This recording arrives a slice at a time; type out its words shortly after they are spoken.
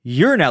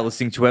You're now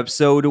listening to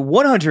episode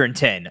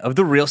 110 of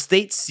the Real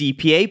Estate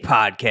CPA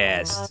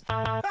Podcast.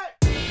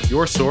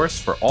 Your source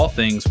for all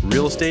things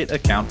real estate,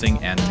 accounting,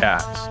 and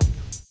tax.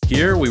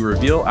 Here we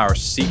reveal our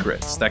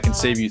secrets that can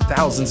save you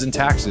thousands in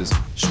taxes,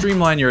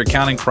 streamline your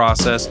accounting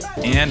process,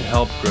 and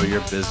help grow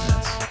your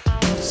business.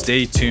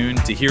 Stay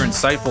tuned to hear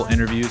insightful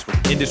interviews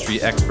with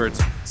industry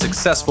experts,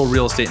 successful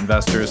real estate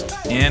investors,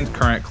 and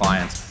current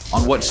clients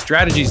on what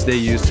strategies they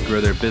use to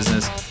grow their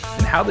business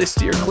and how they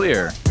steer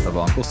clear of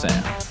Uncle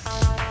Sam.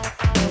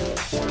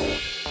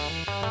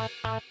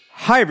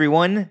 Hi,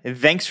 everyone.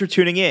 Thanks for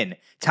tuning in.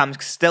 Tom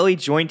Costelli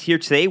joined here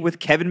today with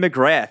Kevin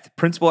McGrath,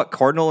 principal at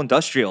Cardinal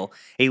Industrial,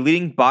 a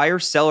leading buyer,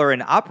 seller,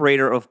 and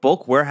operator of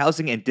bulk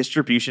warehousing and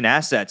distribution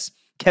assets.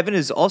 Kevin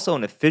is also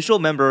an official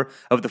member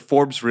of the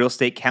Forbes Real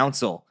Estate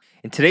Council.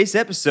 In today's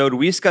episode,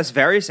 we discuss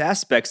various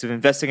aspects of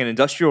investing in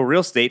industrial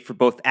real estate for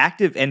both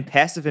active and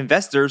passive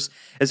investors,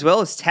 as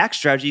well as tax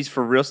strategies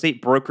for real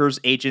estate brokers,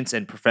 agents,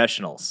 and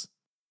professionals.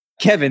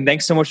 Kevin,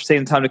 thanks so much for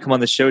taking the time to come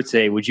on the show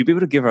today. Would you be able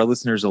to give our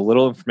listeners a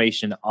little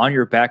information on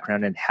your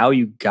background and how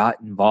you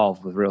got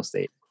involved with real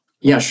estate?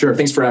 Yeah, sure.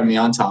 Thanks for having me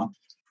on, Tom.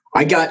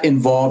 I got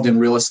involved in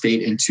real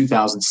estate in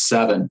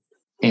 2007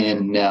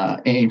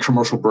 in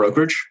commercial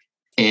brokerage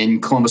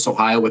in Columbus,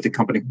 Ohio, with a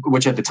company,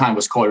 which at the time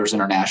was Colliers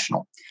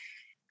International.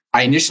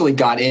 I initially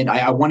got in,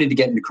 I wanted to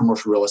get into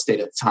commercial real estate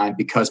at the time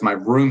because my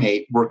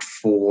roommate worked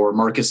for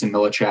Marcus and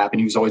Millichap,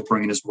 and he was always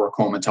bringing his work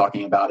home and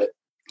talking about it.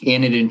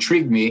 And it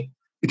intrigued me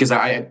because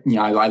I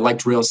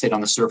liked real estate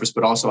on the surface,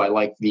 but also I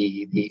liked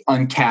the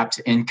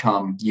uncapped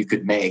income you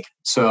could make.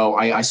 So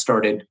I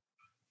started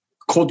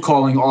cold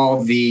calling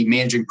all the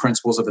managing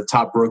principals of the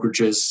top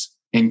brokerages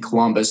in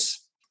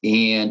Columbus.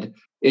 And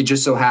it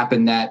just so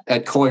happened that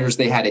at Colliers,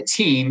 they had a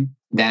team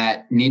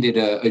that needed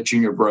a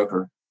junior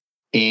broker.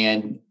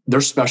 And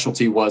their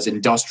specialty was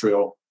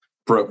industrial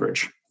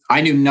brokerage.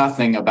 I knew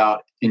nothing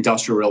about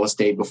industrial real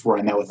estate before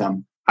I met with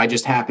them. I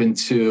just happened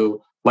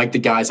to like the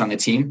guys on the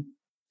team.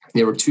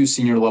 They were two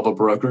senior level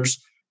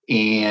brokers,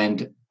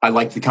 and I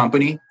liked the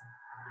company,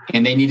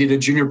 and they needed a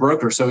junior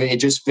broker. So it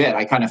just fit.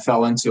 I kind of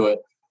fell into it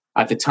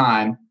at the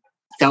time.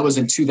 That was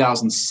in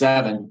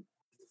 2007.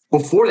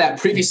 Before that,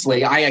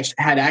 previously, I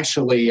had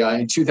actually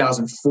in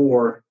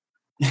 2004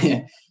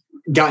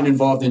 gotten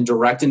involved in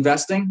direct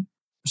investing.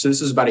 So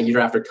this was about a year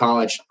after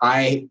college.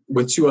 I,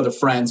 with two other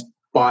friends,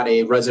 bought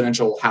a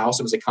residential house.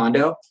 It was a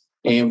condo,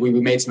 and we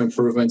made some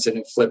improvements and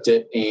it flipped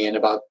it. And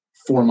about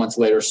 4 months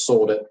later,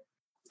 sold it.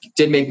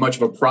 Didn't make much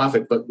of a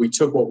profit, but we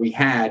took what we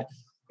had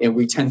and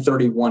we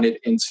 1031'd it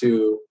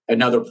into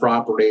another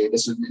property.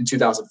 This is in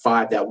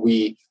 2005 that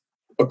we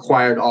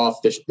acquired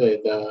off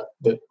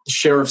the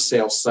sheriff's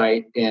sales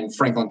site in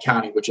Franklin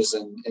County, which is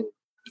in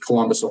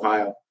Columbus,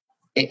 Ohio.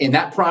 And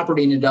that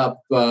property ended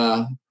up,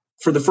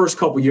 for the first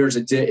couple of years,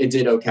 it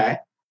did okay,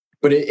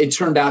 but it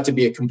turned out to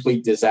be a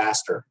complete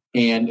disaster.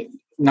 And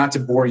not to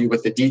bore you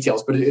with the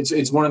details, but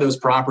it's one of those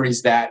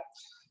properties that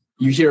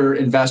you hear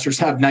investors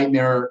have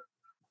nightmare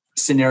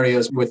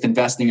scenarios with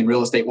investing in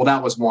real estate. Well,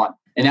 that was one.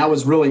 And that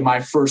was really my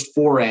first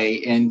foray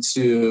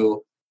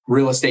into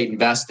real estate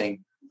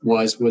investing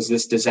was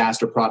this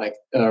disaster product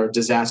or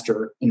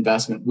disaster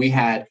investment. We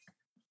had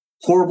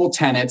horrible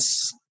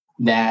tenants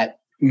that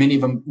many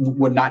of them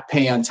would not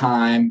pay on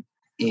time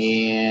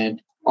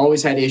and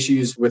always had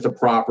issues with the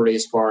property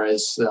as far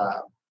as,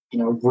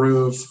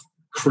 roof,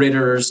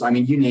 critters. I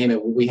mean, you name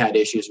it, we had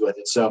issues with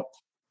it. So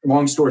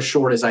long story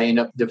short is I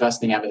ended up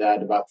divesting out of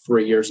that about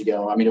 3 years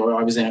ago. I mean,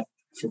 I was in it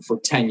for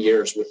 10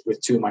 years with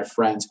two of my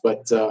friends.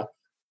 But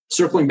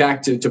circling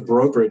back to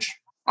brokerage,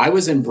 I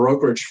was in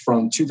brokerage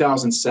from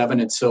 2007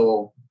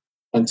 until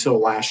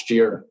last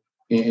year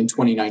in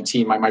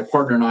 2019. My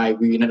partner and I,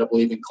 we ended up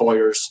leaving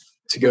Colliers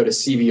to go to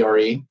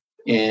CBRE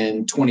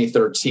in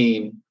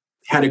 2013.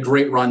 Had a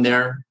great run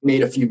there,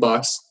 made a few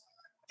bucks.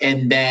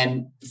 And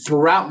then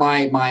throughout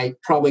my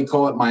probably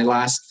call it my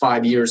last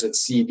 5 years at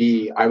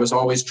CB, I was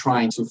always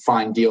trying to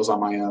find deals on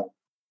my own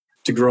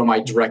to grow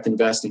my direct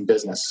investing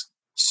business.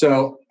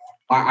 So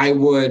I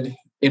would,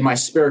 in my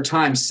spare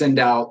time, send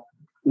out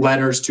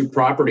letters to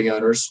property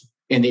owners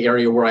in the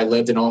area where I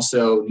lived and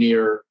also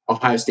near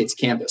Ohio State's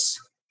campus.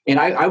 And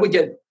I would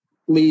get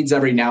leads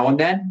every now and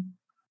then.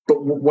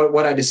 But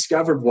what I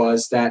discovered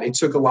was that it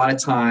took a lot of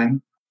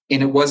time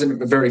and it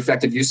wasn't a very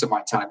effective use of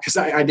my time because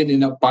I didn't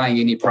end up buying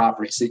any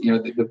properties.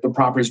 The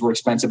properties were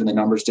expensive and the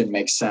numbers didn't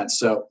make sense.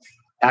 So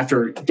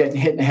after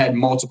getting hit in the head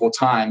multiple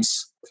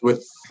times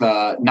with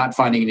not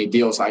finding any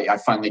deals, I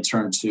finally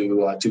turned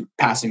to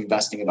passive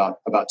investing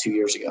about 2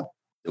 years ago.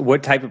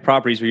 What type of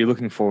properties were you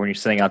looking for when you're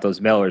sending out those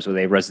mailers? Were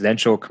they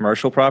residential,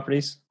 commercial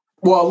properties?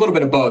 Well, a little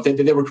bit of both.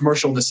 They were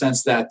commercial in the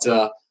sense that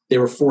they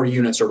were 4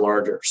 units or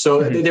larger.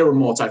 So they were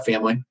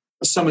multifamily.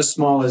 Some as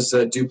small as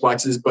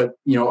duplexes, but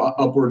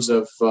upwards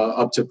of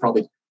up to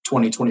probably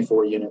 20,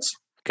 24 units.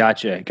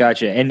 Gotcha.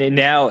 And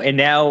now,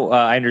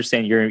 I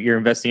understand you're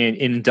investing in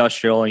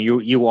industrial, and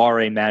you are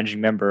a managing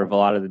member of a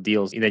lot of the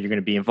deals that you're going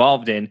to be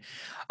involved in.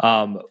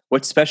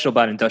 What's special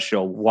about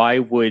industrial? Why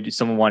would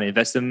someone want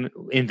to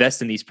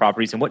invest in these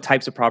properties, and what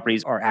types of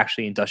properties are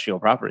actually industrial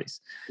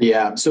properties?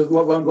 Yeah. So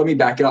let me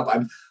back it up.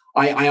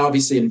 I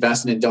obviously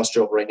invest in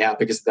industrial right now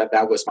because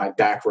that was my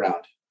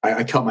background.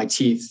 I cut my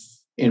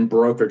teeth in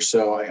brokerage,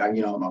 so I'm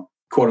a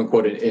quote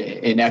unquote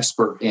an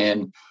expert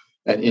in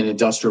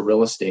industrial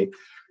real estate.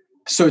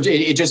 So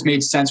it just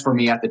made sense for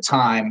me at the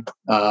time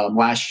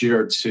last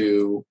year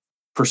to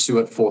pursue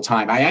it full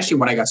time. I actually,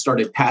 when I got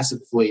started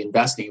passively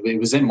investing, it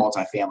was in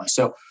multifamily.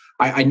 So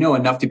I know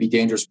enough to be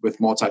dangerous with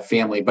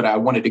multifamily, but I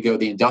wanted to go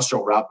the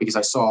industrial route because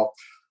I saw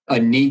a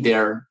need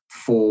there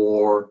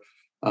for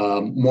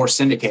more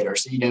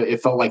syndicators.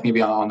 It felt like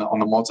maybe on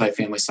the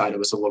multifamily side, it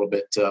was a little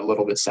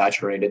bit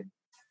saturated.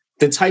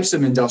 The types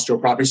of industrial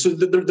properties, so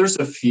there's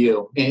a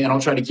few, and I'll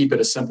try to keep it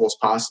as simple as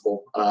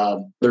possible.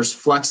 There's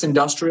flex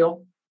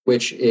industrial,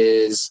 which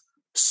is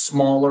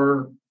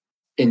smaller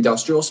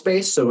industrial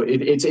space. So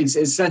it's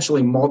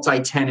essentially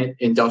multi-tenant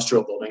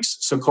industrial buildings.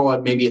 So call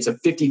it, maybe it's a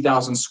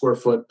 50,000 square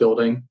foot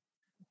building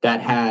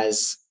that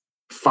has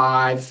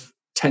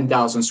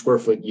 10,000 square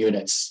foot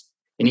units.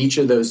 And each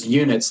of those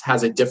units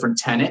has a different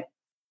tenant.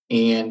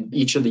 And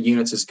each of the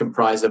units is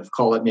comprised of,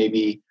 call it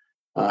maybe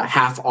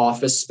half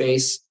office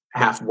space,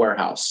 half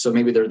warehouse. So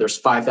maybe there's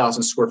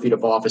 5,000 square feet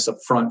of office up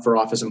front for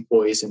office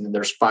employees, and then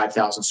there's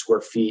 5,000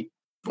 square feet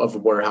of a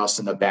warehouse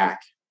in the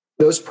back.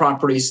 Those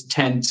properties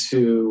tend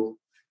to,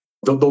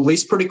 they'll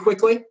lease pretty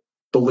quickly.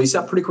 They'll lease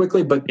up pretty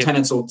quickly, but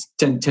tenants will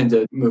tend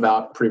to move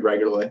out pretty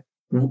regularly.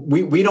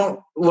 We don't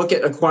look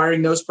at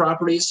acquiring those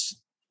properties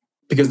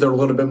because they're a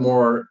little bit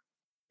more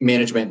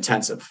management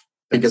intensive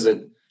because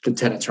of the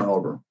tenant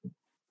turnover.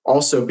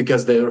 Also,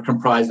 because they are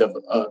comprised of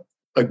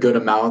a good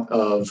amount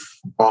of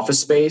office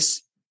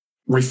space,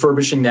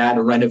 refurbishing that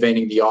and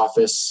renovating the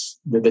office,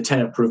 the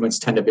tenant improvements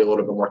tend to be a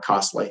little bit more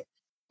costly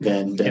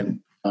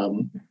than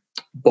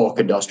bulk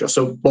industrial.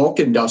 So bulk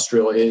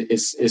industrial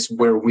is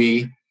where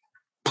we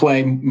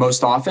play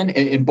most often.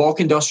 And bulk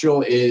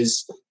industrial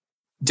is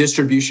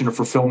distribution or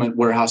fulfillment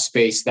warehouse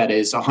space that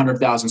is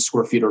 100,000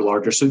 square feet or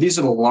larger. So these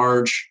are the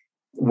large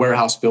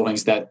warehouse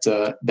buildings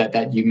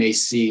that you may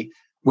see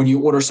when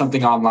you order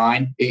something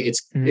online.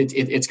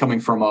 It's coming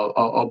from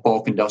a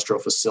bulk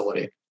industrial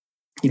facility.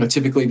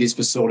 Typically these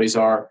facilities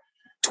are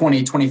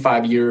 20,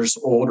 25 years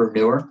old or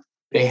newer.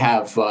 They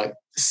have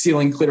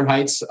ceiling clear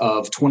heights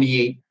of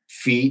 28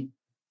 feet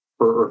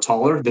or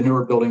taller. The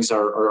newer buildings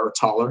are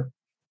taller.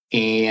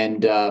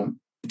 And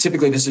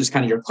typically this is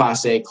kind of your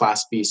Class A,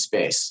 Class B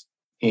space.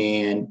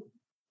 And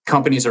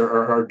companies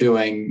are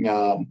doing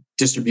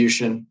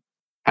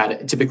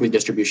typically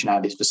distribution out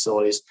of these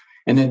facilities.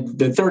 And then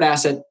the third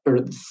asset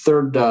or the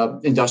third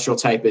industrial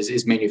type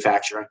is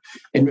manufacturing.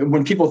 And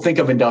when people think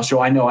of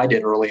industrial, I know I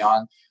did early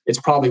on, it's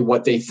probably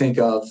what they think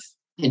of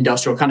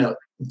industrial, kind of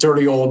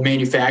dirty old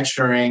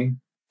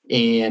manufacturing.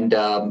 And,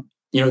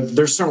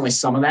 there's certainly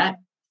some of that.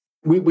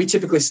 We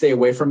typically stay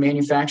away from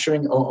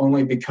manufacturing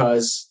only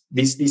because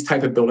these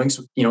type of buildings,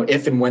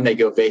 if and when they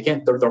go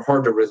vacant, they're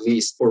hard to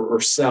release or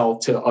sell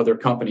to other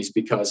companies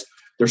because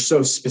they're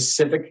so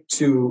specific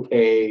to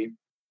a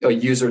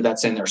user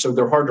that's in there. So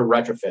they're hard to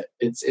retrofit.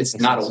 It's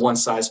not a one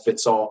size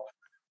fits all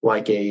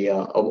like a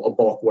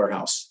bulk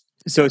warehouse.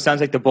 So it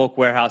sounds like the bulk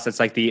warehouse, that's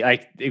like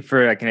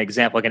for an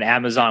example, like an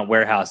Amazon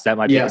warehouse, that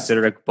might be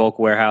considered a bulk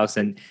warehouse.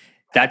 And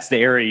that's the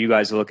area you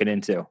guys are looking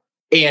into.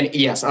 And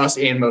yes, us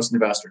and most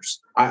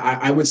investors.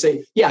 I would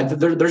say,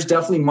 there's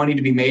definitely money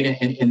to be made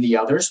in the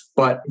others,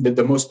 but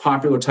the most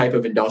popular type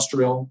of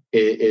industrial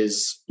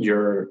is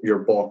your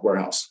bulk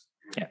warehouse.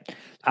 Yeah,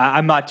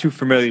 I'm not too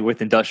familiar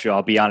with industrial,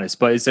 I'll be honest.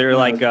 But is there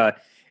like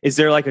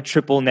a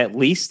triple net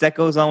lease that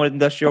goes on with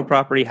industrial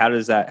property? How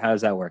does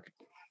that work?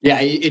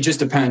 Yeah, it just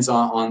depends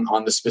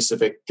on the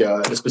specific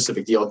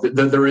deal.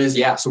 There is,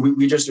 So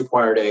we just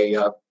acquired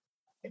an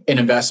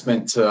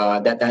investment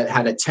that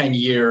had a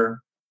 10-year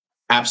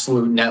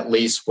absolute net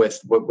lease with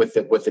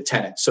the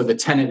tenant. So the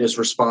tenant is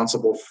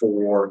responsible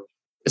for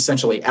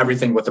essentially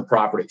everything with the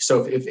property.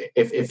 So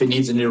if it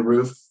needs a new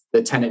roof,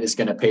 the tenant is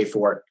going to pay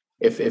for it.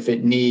 If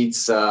it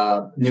needs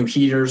new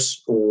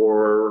heaters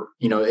or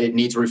it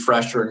needs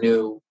refresh or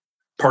new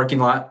parking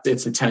lot,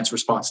 it's the tenant's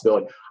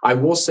responsibility. I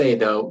will say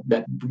though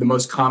that the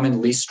most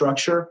common lease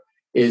structure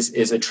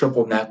is a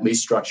triple net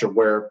lease structure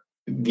where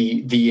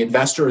the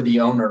investor or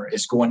the owner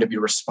is going to be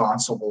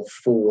responsible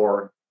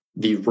for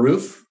the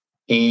roof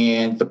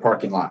and the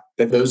parking lot.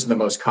 Those are the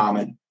most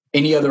common.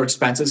 Any other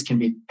expenses can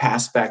be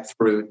passed back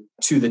through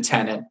to the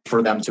tenant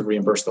for them to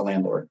reimburse the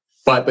landlord.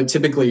 But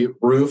typically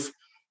roof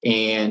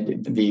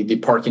and the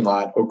parking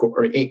lot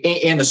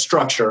and the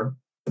structure,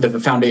 the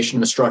foundation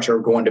and the structure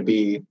are going to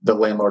be the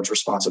landlord's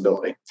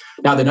responsibility.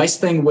 Now, the nice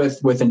thing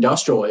with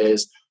industrial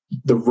is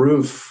the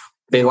roof,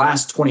 they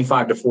last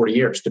 25 to 40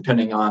 years,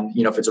 depending on,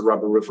 if it's a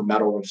rubber roof or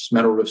metal roofs.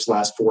 Metal roofs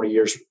last 40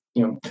 years,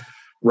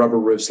 rubber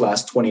roofs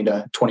last 20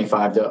 to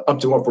 25 to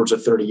up to upwards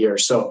of 30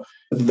 years. So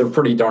they're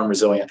pretty darn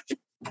resilient.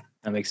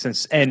 That makes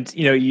sense. And,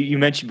 you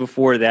mentioned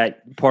before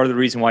that part of the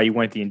reason why you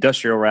went the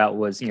industrial route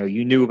was,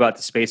 you knew about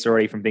the space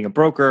already from being a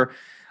broker.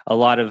 a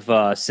lot of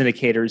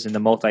syndicators in the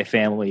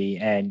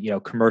multifamily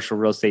and commercial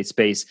real estate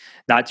space,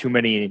 not too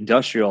many in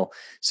industrial.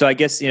 So I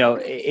guess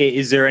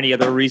is there any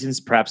other reasons?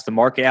 Perhaps the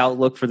market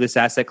outlook for this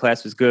asset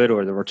class was good,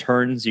 or the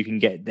returns you can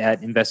get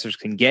that investors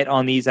can get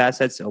on these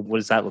assets. What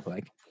does that look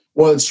like?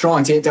 Well, it's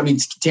strong. To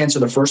answer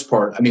the first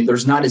part,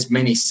 there's not as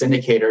many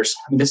syndicators.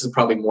 This is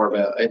probably more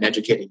of an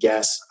educated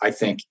guess, I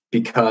think,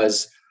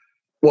 because,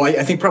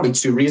 I think probably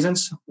two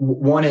reasons.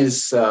 One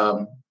is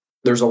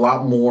there's a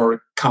lot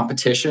more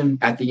competition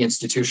at the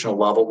institutional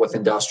level with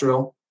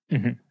industrial,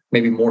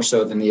 maybe more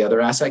so than the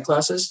other asset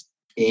classes.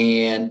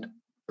 And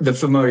the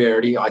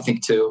familiarity, I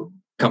think, too,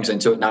 comes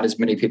into it. Not as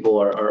many people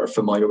are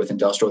familiar with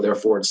industrial.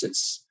 Therefore,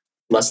 it's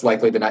less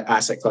likely than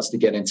asset class to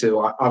get into.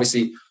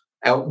 Obviously,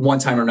 at one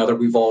time or another,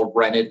 we've all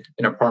rented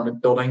an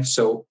apartment building,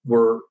 so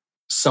we're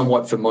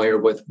somewhat familiar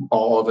with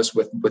all of us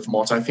with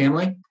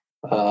multifamily.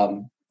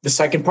 The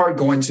second part,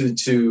 going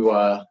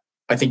to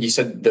I think you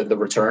said the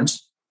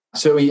returns.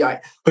 So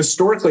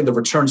historically, the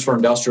returns for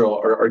industrial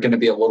are going to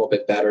be a little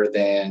bit better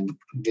than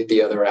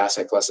the other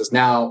asset classes.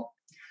 Now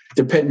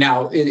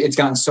it's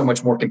gotten so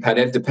much more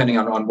competitive. Depending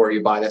on where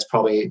you buy, that's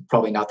probably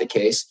not the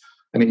case.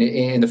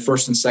 In the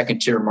first and second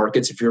tier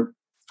markets, if you're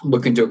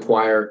looking to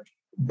acquire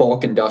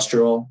bulk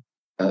industrial,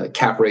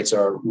 cap rates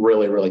are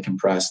really, really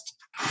compressed.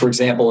 For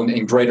example,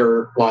 in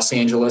greater Los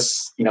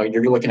Angeles,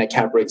 you're looking at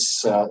cap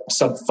rates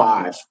sub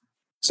 5.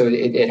 So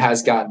it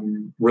has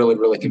gotten really,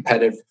 really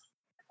competitive.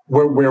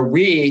 Where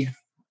we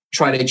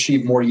try to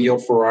achieve more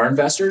yield for our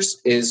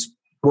investors is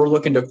we're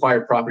looking to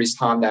acquire properties,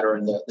 Tom, that are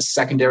in the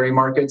secondary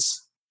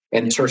markets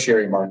and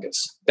tertiary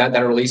markets that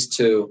are leased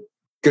to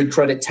good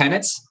credit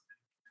tenants.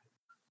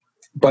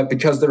 But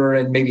because they're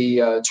in maybe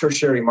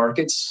tertiary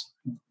markets,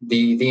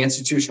 the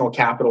institutional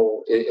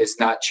capital is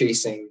not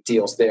chasing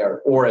deals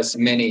there, or as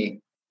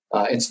many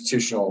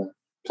institutional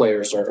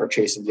players are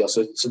chasing deals.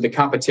 So the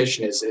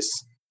competition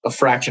is a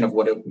fraction of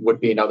what it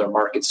would be in other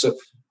markets. So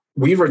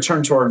we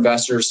return to our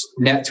investors,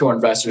 net to our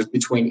investors,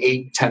 between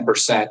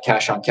 8-10%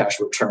 cash on cash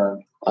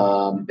return.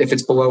 If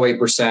it's below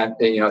 8%,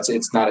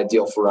 it's not a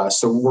deal for us.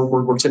 So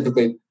we're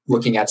typically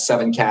looking at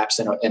 7 caps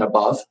and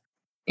above.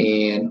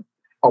 And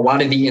a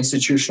lot of the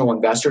institutional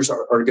investors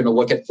are going to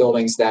look at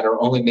buildings that are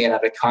only made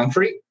out of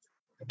concrete.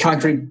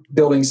 Concrete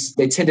buildings,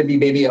 they tend to be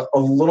maybe a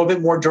little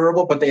bit more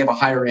durable, but they have a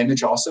higher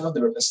image also.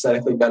 They're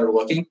aesthetically better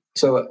looking.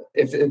 So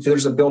if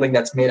there's a building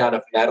that's made out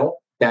of metal,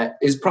 that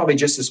is probably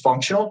just as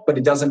functional, but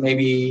it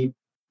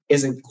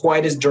isn't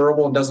quite as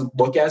durable and doesn't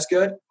look as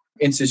good,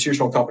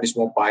 institutional companies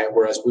won't buy it,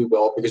 whereas we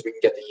will, because we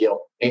can get the yield.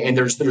 And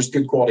there's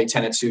good quality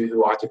tenants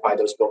who occupy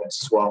those buildings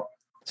as well.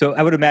 So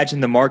I would imagine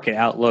the market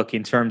outlook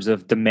in terms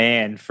of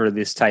demand for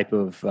this type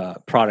of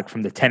product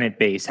from the tenant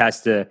base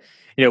has to,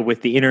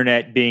 with the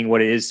internet being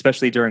what it is,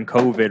 especially during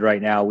COVID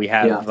right now, we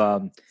have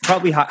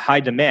probably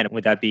high demand.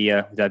 Would that be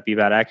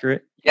about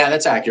accurate? Yeah,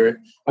 that's accurate.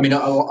 A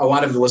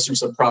lot of the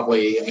listeners have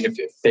probably, if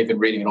they've been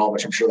reading it all,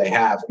 which I'm sure they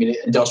have.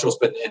 Industrial's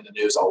been in the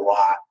news a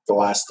lot the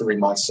last 3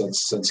 months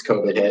since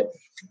COVID hit.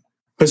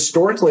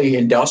 Historically,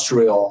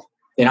 industrial,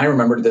 and I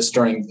remember this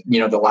during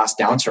the last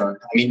downturn.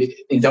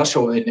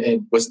 Industrial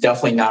it was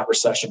definitely not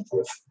recession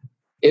proof.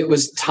 It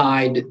was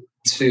tied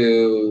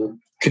to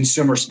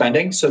consumer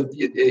spending. So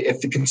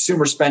if the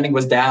consumer spending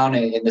was down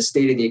and the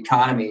state of the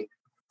economy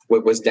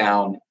was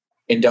down,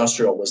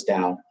 industrial was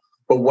down.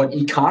 But what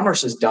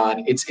e-commerce has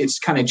done, it's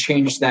kind of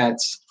changed that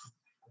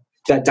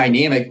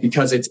dynamic,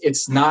 because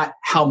it's not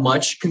how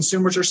much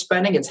consumers are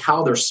spending, it's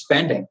how they're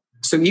spending.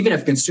 So even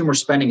if consumer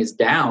spending is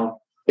down,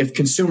 if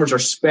consumers are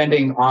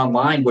spending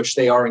online, which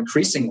they are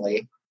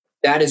increasingly,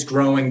 that is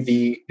growing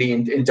the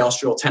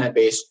industrial tenant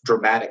base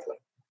dramatically.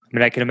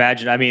 I can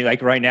imagine.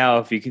 Like right now,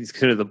 if you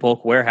consider the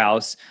bulk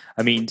warehouse,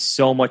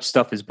 so much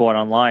stuff is bought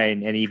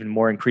online, and even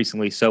more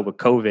increasingly so with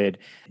COVID.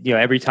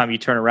 Every time you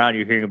turn around,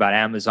 you're hearing about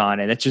Amazon,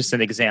 and that's just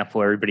an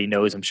example everybody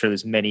knows. I'm sure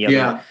there's many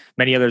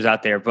others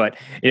out there, but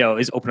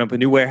is open up a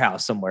new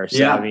warehouse somewhere.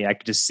 So I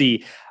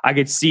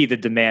could see the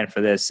demand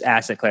for this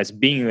asset class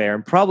being there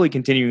and probably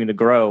continuing to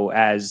grow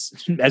as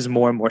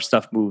more and more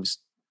stuff moves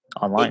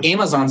online.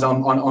 Amazon's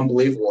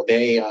unbelievable.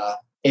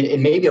 It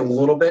may be a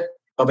little bit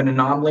of an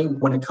anomaly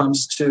when it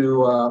comes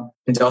to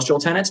industrial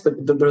tenants, but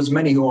there's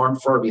many who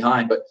aren't far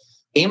behind. But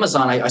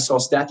Amazon, I saw a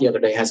stat the other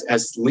day,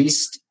 has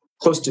leased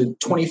close to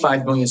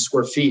 25 million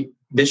square feet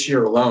this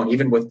year alone,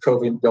 even with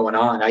COVID going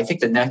on. I think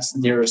the next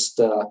nearest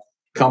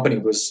company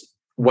was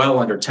well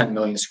under 10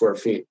 million square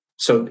feet.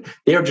 So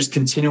they are just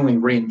continually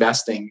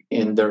reinvesting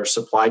in their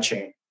supply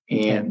chain.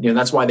 And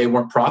that's why they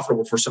weren't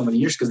profitable for so many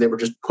years, because they were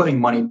just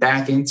putting money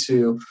back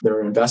into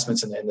their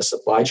investments in the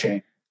supply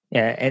chain.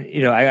 Yeah,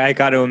 and I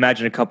got to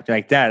imagine a company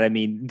like that.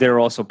 They're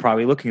also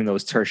probably looking in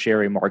those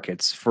tertiary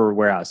markets for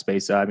warehouse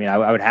space. I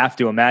would have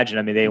to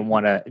imagine. They don't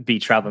want to be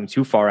traveling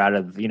too far out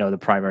of the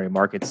primary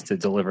markets to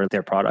deliver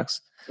their products.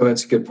 Oh,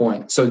 that's a good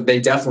point. So they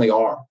definitely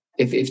are.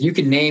 If you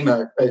can name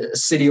a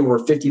city over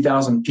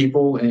 50,000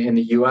 people in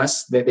the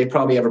U.S., they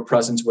probably have a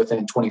presence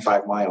within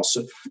 25 miles.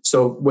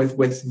 So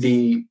with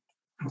the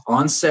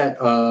onset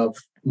of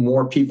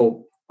more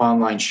people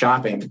online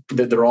shopping,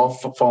 they're all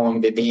following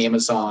the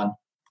Amazon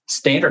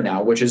standard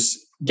now, which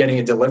is getting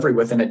a delivery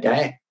within a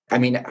day. I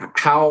mean,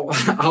 how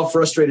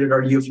frustrated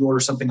are you if you order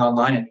something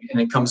online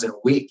and it comes in a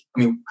week?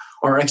 I mean,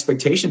 our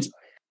expectations.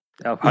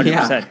 Oh,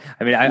 100%.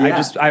 I mean,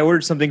 I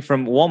ordered something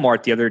from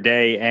Walmart the other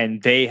day,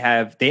 and they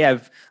have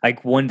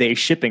like 1 day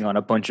shipping on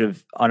a bunch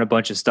of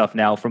stuff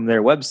now from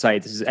their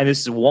website. This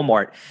is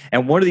Walmart.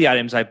 And one of the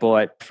items I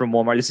bought from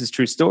Walmart, this is a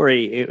true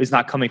story, it was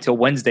not coming till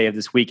Wednesday of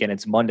this week, and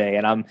it's Monday,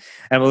 and I'm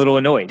a little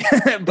annoyed.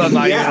 But I'm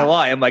not even gonna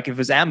lie. I'm like, if it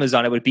was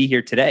Amazon, it would be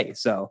here today.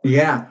 So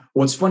yeah.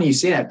 Well, it's funny you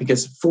say that,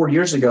 because 4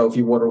 years ago, if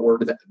you would have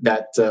ordered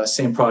that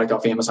same product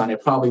off Amazon,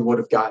 it probably would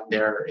have gotten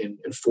there in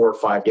 4 or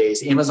 5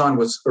 days.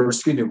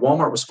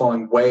 Walmart was falling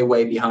way,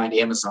 way behind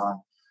Amazon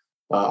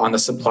on the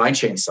supply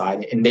chain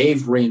side, and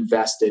they've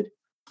reinvested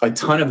a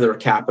ton of their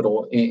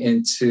capital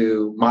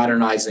into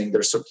modernizing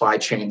their supply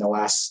chain the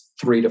last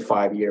 3 to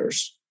 5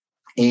 years.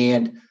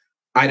 And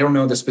I don't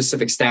know the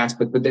specific stats,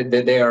 but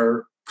they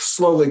are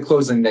slowly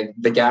closing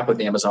the gap with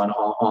Amazon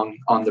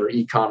on their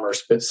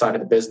e-commerce side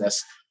of the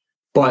business.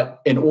 But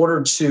in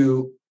order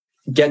to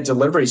get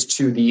deliveries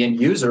to the end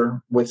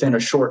user within a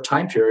short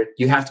time period,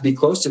 you have to be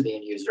close to the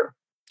end user.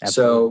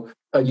 Absolutely.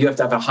 So you have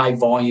to have a high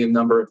volume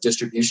number of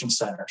distribution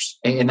centers.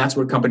 And that's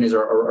what companies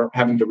are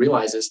having to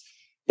realize is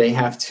they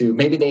have to,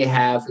 maybe they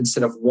have,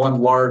 instead of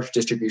one large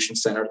distribution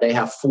center, they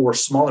have 4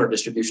 smaller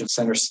distribution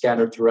centers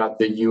scattered throughout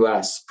the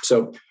US.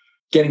 So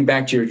getting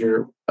back to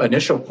your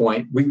initial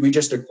point, we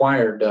just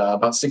acquired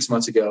about 6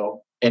 months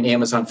ago an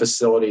Amazon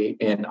facility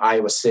in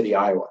Iowa City,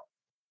 Iowa.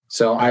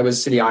 So Iowa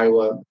City,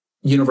 Iowa,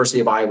 University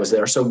of Iowa is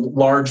there. So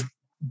large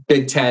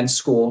Big Ten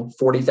school,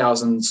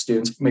 40,000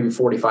 students, maybe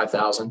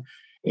 45,000.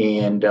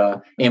 And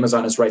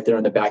Amazon is right there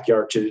in the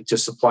backyard to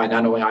supply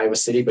not only Iowa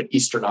City, but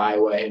Eastern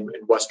Iowa and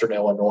Western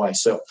Illinois.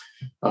 So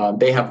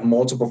they have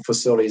multiple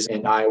facilities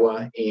in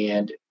Iowa.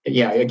 And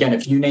yeah, again,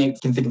 if you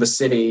can think of a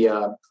city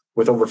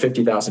with over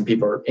 50,000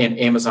 people, and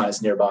Amazon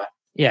is nearby.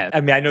 Yeah.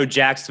 I mean, I know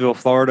Jacksonville,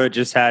 Florida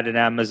just had an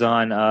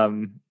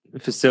Amazon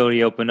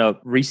facility open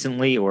up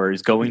recently, or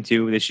is going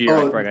to this year.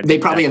 Oh, they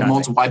probably have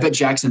multiple. I bet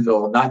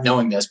Jacksonville, not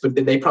knowing this, but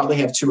they probably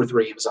have 2 or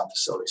 3 Amazon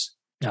facilities.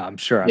 No, I'm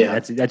sure. I mean,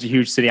 that's a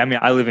huge city. I mean,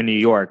 I live in New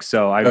York,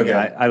 so I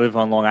live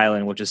on Long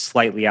Island, which is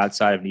slightly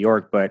outside of New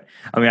York. But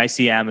I mean, I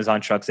see Amazon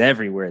trucks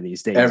everywhere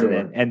these days.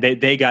 Everywhere. And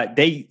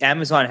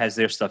Amazon has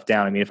their stuff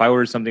down. I mean, if I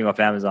order something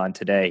off Amazon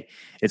today,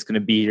 it's going to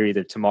be here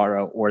either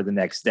tomorrow or the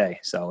next day.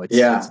 So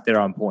they're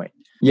on point.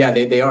 Yeah,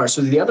 they are.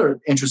 So the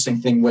other interesting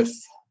thing with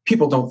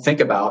people don't think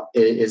about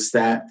is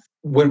that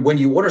when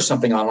you order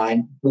something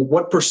online,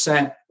 what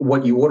percent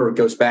what you order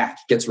goes back,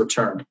 gets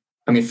returned?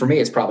 I mean, for me,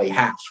 it's probably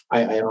half.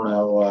 I don't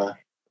know.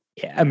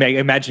 Yeah, I mean,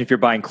 imagine if you're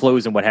buying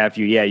clothes and what have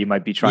you. Yeah, you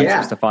might be trying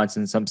some stuff on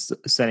and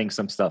sending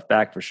some stuff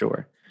back for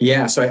sure.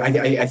 Yeah, so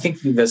I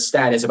think the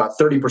stat is about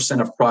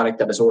 30% of product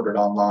that is ordered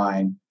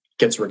online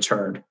gets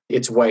returned.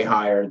 It's way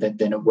higher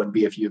than it would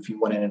be if you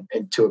went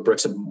into a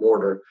bricks and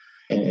mortar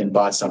and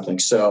bought something.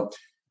 So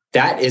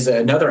that is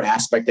another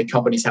aspect that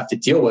companies have to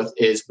deal with,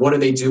 is what do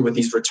they do with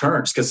these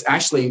returns? Because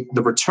actually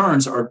the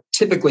returns are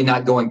typically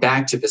not going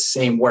back to the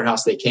same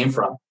warehouse they came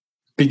from,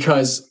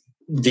 because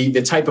the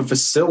type of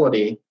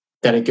facility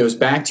that it goes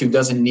back to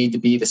doesn't need to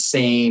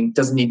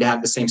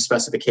have the same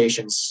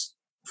specifications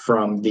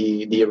from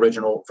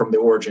the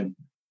origin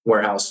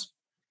warehouse,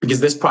 because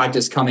this product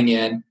is coming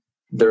in,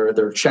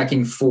 they're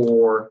checking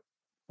for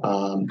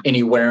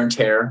any wear and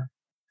tear,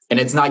 and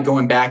it's not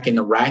going back in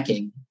the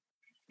racking.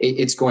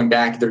 It's going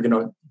back. They're going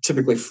to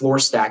typically floor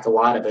stack a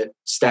lot of it,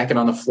 stack it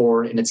on the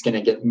floor, and it's going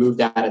to get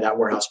moved out of that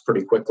warehouse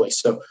pretty quickly.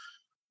 So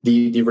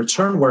the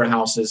return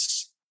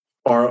warehouses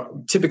are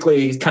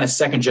typically kind of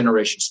second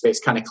generation space,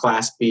 kind of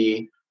class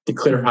B. The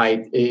clear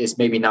height is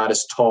maybe not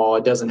as tall.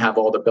 It doesn't have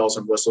all the bells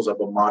and whistles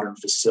of a modern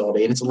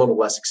facility, and it's a little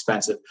less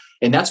expensive.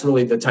 And that's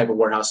really the type of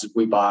warehouses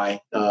we buy.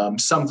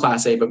 Some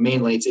class A, but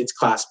mainly it's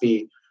class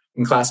B.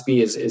 And class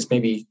B is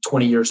maybe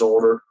 20 years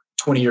old,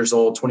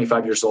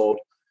 25 years old,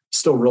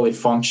 still really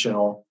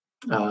functional.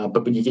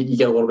 But you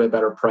get a little bit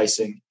better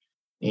pricing,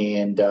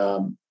 and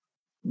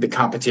the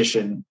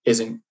competition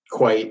isn't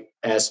quite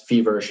as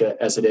feverish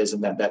as it is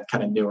in that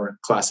kind of newer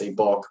class A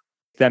bulk.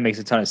 That makes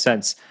a ton of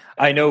sense.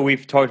 I know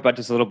we've talked about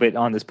this a little bit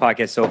on this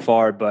podcast so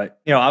far, but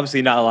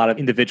obviously not a lot of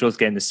individuals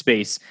get into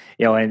space,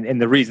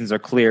 and the reasons are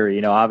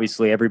clear.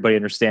 Obviously everybody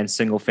understands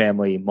single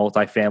family,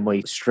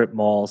 multifamily, strip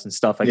malls and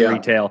stuff like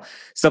retail,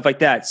 stuff like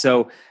that.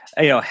 So,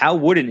 how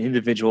would an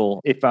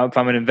individual, if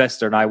I'm an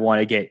investor and I want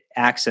to get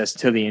access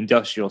to the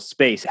industrial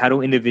space, how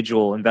do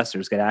individual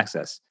investors get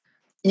access?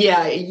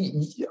 Yeah,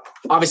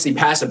 obviously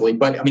passively,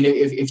 but I mean,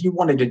 if you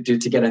wanted to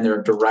get in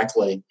there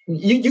directly,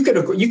 you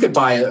could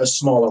buy a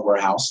smaller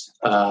warehouse.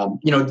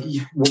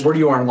 Where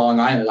you are in Long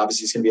Island,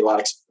 obviously it's going to be a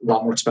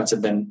lot more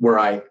expensive than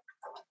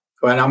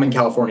and I'm in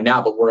California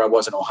now, but where I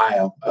was in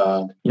Ohio.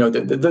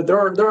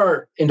 There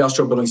are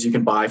industrial buildings you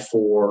can buy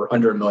for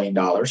under $1 million.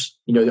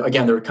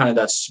 Again, they're kind of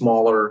that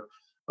smaller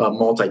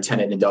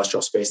multi-tenant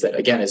industrial space that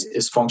again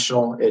is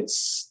functional.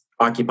 It's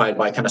occupied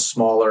by kind of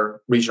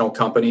smaller regional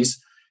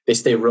companies. They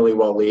stay really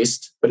well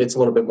leased, but it's a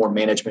little bit more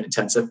management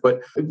intensive.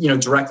 But,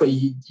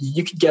 directly,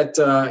 you could get,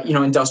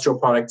 industrial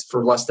product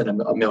for less than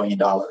 $1 million.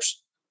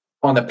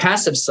 On the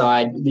passive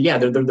side,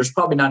 there's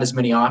probably not as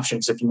many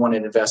options if you want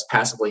to invest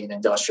passively in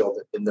industrial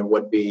than there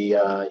would be,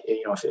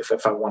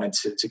 if I wanted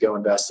to go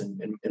invest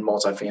in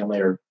multifamily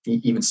or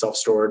even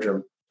self-storage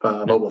or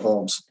mobile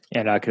homes.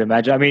 And I can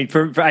imagine. I mean,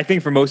 I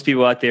think for most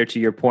people out there, to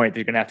your point,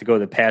 they're going to have to go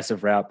the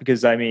passive route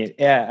because,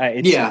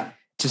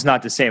 it's just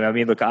not the same. I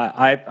mean, look,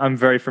 I'm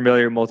very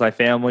familiar with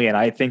multifamily, and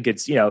I think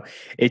it's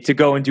to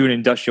go and do an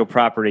industrial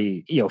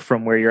property,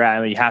 from where you're at.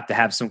 I mean, you have to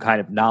have some kind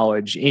of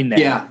knowledge in that.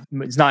 Yeah.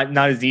 It's not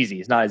as easy.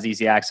 It's not as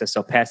easy access.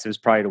 So passive is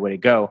probably the way to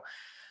go.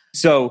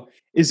 So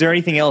is there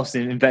anything else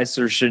that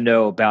investors should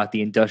know about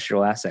the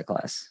industrial asset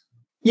class?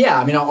 Yeah.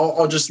 I mean,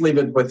 I'll just leave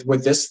it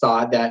with this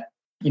thought that,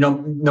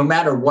 no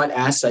matter what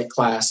asset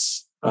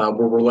class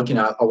we're looking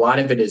at, a lot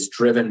of it is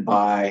driven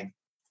by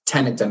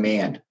tenant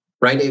demand,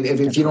 right?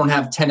 If you don't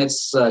have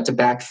tenants to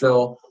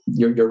backfill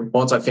your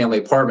multifamily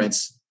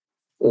apartments,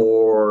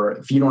 or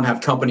if you don't have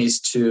companies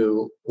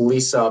to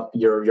lease up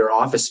your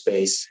office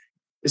space,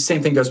 the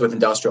same thing goes with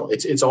industrial.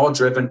 It's all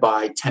driven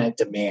by tenant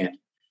demand.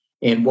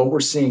 And what we're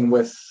seeing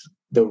with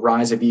the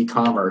rise of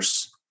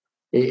e-commerce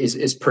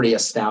is pretty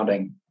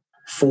astounding.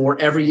 For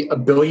every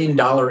 $1 billion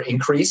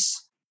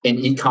increase in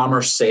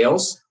e-commerce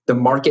sales, the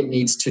market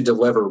needs to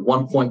deliver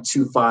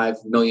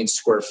 1.25 million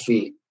square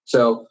feet.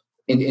 So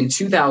in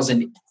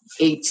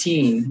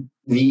 2018,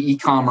 the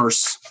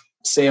e-commerce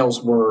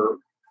sales were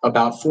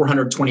about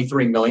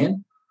 423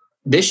 million.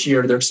 This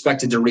year, they're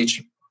expected to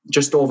reach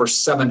just over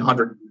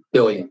 700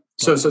 billion.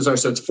 So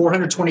it's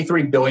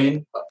 423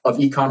 billion of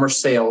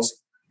e-commerce sales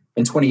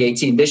in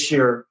 2018. This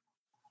year,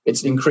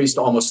 it's increased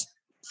to almost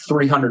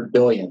 300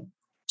 billion.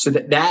 So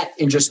that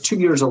in just 2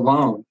 years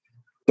alone,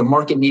 the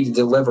market needed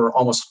to deliver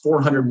almost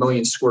 400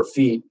 million square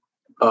feet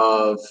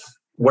of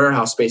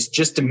warehouse space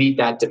just to meet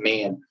that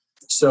demand.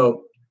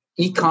 So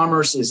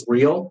e-commerce is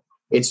real.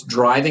 It's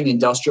driving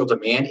industrial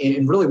demand.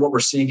 And really what we're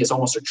seeing is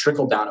almost a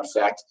trickle-down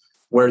effect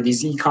where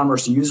these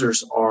e-commerce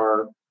users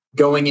are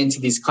going into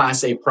these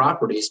Class A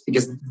properties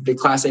because the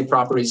Class A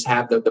properties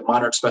have the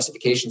modern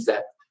specifications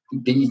that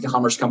the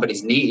e-commerce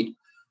companies need.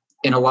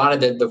 And a lot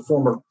of the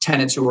former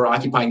tenants who are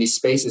occupying these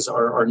spaces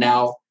are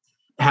now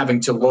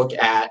having to look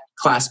at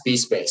Class B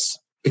space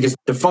because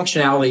the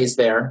functionality is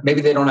there.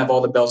 Maybe they don't have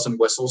all the bells and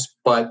whistles,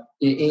 and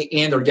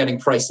they're getting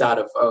priced out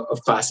of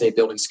Class A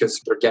buildings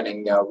because they're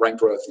getting rent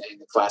growth in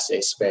the Class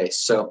A space.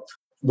 So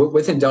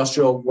with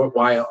industrial,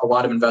 why a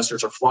lot of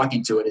investors are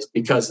flocking to it is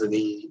because of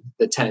the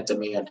tenant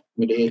demand. I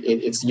mean,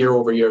 it's year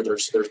over year,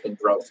 there's been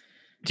growth.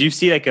 Do you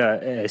see like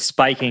a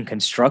spike in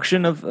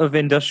construction of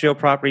industrial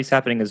properties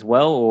happening as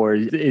well, or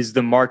is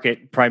the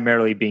market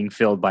primarily being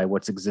filled by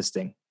what's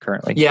existing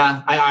currently?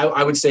 Yeah,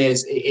 I would say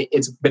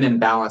it's been in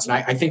balance, and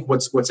I think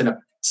what's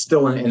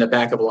still in the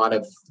back of a lot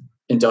of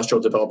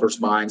industrial developers'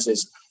 minds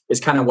is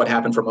kind of what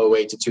happened from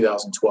 2008 to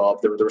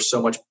 2012. There was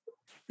so much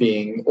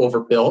being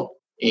overbuilt,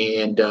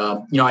 and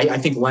I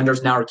think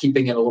lenders now are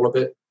keeping it a little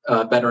bit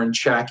better in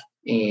check,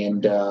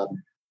 and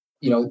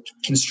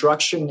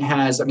construction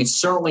has, I mean,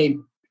 certainly.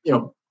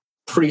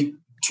 Pre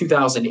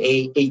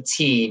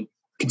 2018,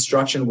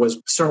 construction was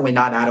certainly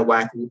not out of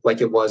whack like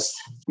it was,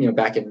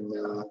 back in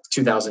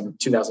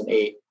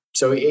 2008.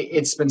 So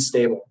it's been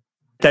stable.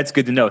 That's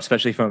good to know,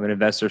 especially from an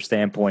investor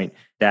standpoint,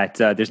 that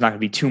there's not going to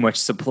be too much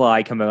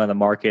supply coming on the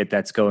market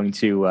that's going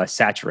to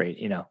saturate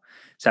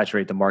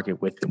the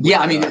market with.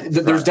 I mean,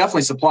 there's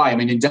definitely supply. I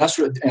mean,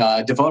 industrial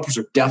developers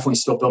are definitely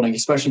still building,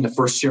 especially in the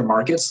first tier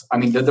markets. I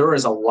mean, there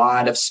is a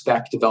lot of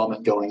spec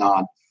development going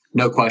on,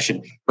 no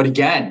question. But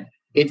again,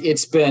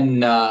 it's been,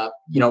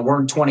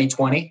 we're in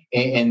 2020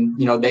 and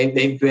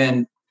they've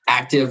been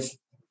active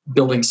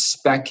building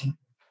spec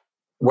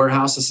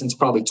warehouses since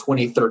probably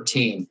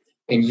 2013.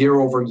 And year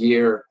over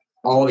year,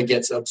 all of it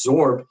gets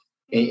absorbed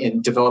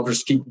and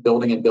developers keep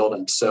building and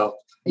building. So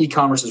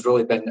e-commerce has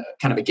really been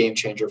kind of a game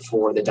changer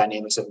for the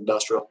dynamics of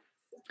industrial.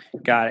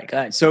 Got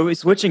it. So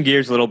switching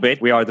gears a little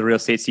bit, we are the Real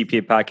Estate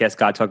CPA podcast.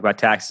 Got to talk about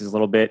taxes a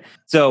little bit.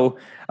 So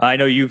I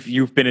know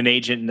you've been an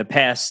agent in the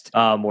past,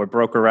 or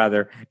broker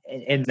rather,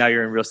 and now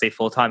you're in real estate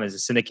full time as a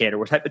syndicator.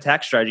 What type of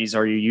tax strategies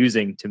are you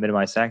using to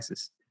minimize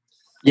taxes?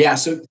 Yeah.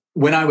 So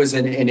when I was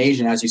an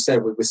agent, as you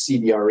said, with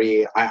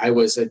CBRE, I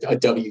was a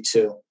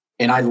W-2,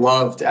 and I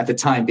loved at the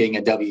time being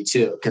a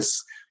W-2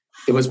 because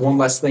it was one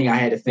less thing I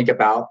had to think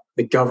about.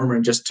 The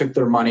government just took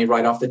their money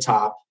right off the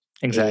top.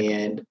 Exactly.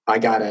 And I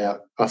got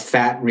a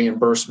fat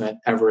reimbursement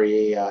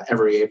every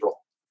April,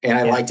 and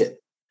I liked it,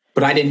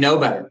 but I didn't know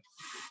better.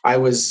 I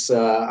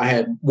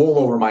had wool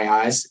over my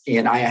eyes,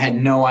 and I had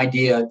no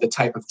idea the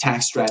type of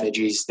tax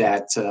strategies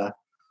that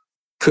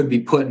could be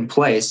put in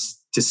place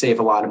to save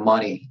a lot of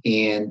money.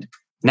 And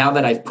now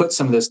that I've put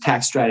some of those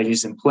tax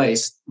strategies in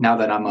place, now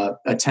that I'm a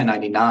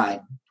 1099,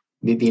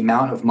 the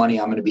amount of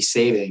money I'm going to be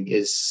saving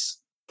it's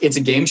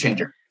a game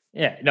changer.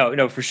 Yeah,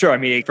 no, for sure. I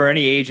mean, for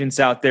any agents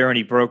out there,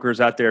 any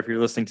brokers out there, if you're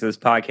listening to this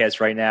podcast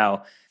right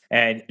now,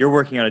 and you're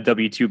working on a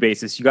W-2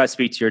 basis, you got to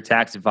speak to your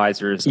tax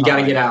advisors. You got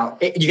to get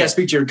out. You got to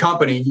speak to your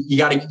company. You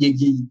got to,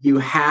 you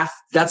have,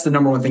 that's the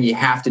number one thing you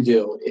have to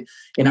do.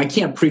 And I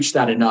can't preach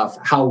that enough,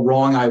 how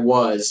wrong I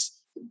was.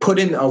 Put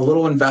in a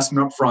little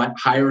investment up front,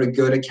 hire a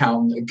good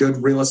accountant, a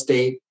good real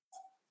estate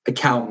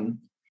accountant,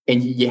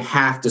 and you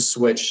have to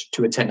switch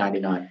to a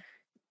 1099.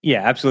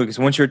 Yeah, absolutely. Because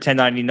once you're a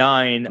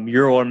 1099,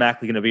 you're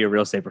automatically going to be a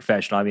real estate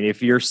professional. I mean,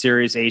 if you're a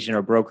serious agent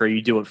or broker,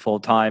 you do it full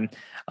time.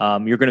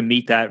 You're going to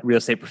meet that real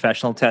estate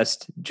professional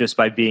test just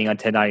by being on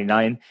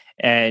 1099.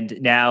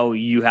 And now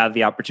you have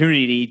the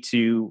opportunity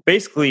to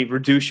basically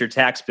reduce your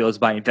tax bills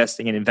by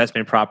investing in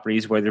investment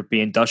properties, whether it be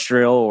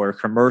industrial or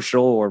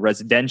commercial or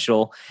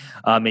residential,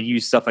 and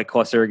use stuff like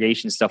cost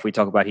segregation, stuff we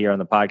talk about here on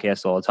the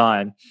podcast all the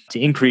time, to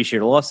increase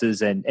your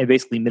losses and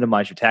basically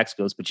minimize your tax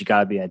bills. But you got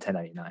to be on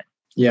 1099.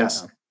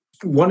 Yes.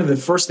 One of the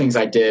first things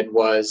I did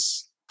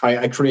was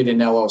I created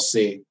an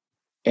LLC,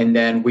 and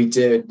then we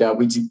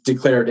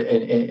declared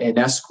an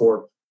S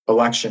corp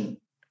election.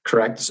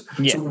 Correct.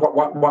 Yeah. So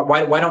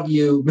why don't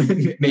you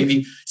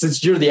maybe,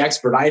 since you're the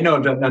expert, I know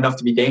enough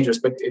to be dangerous,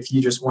 but if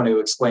you just want to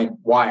explain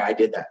why I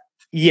did that.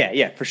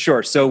 Yeah, for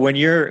sure. So when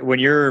you're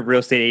a real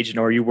estate agent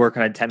or you work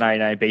on a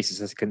 1099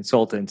 basis as a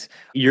consultant,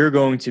 you're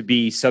going to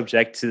be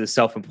subject to the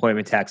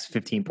self-employment tax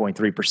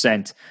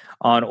 15.3%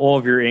 on all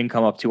of your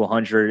income up to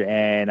 100,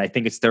 and I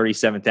think it's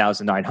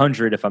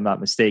 37,900 if I'm not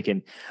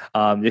mistaken,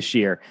 this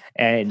year.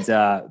 And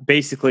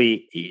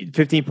basically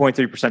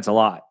 15.3% is a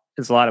lot.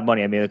 It's a lot of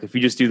money. I mean, like if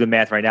you just do the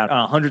math right now,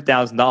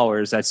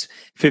 $100,000, that's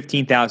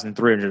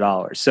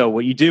 $15,300. So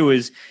what you do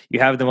is you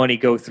have the money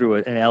go through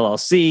an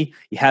LLC,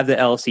 you have the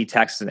LLC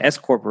taxed as an S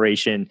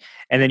corporation,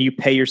 and then you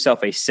pay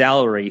yourself a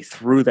salary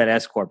through that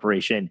S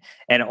corporation,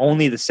 and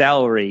only the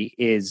salary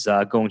is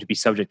going to be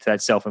subject to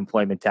that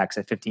self-employment tax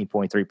at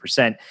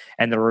 15.3%,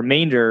 and the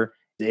remainder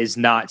is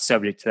not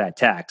subject to that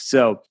tax.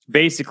 So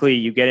basically,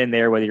 you get in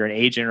there, whether you're an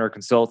agent or a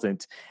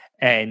consultant,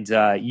 and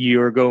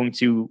you're going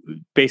to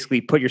basically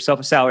put yourself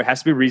a salary. It has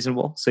to be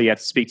reasonable. So you have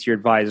to speak to your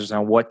advisors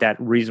on what that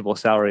reasonable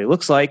salary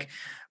looks like.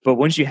 But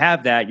once you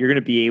have that, you're going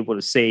to be able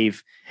to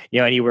save,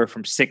 anywhere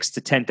from $6,000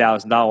 to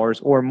 $10,000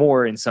 or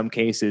more in some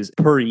cases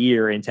per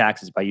year in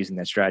taxes by using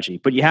that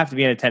strategy. But you have to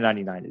be in a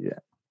 1099 to do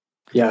that.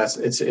 Yes,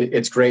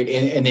 it's great.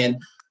 And then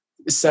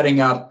setting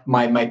up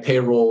my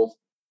payroll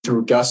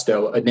through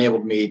Gusto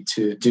enabled me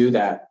to do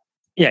that.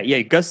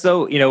 Yeah.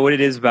 Gusto, what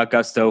it is about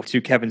Gusto,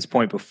 to Kevin's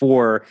point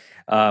before,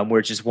 where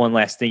it's just one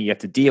last thing you have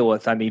to deal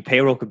with. I mean,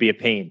 payroll could be a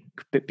pain.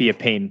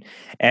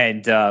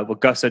 And what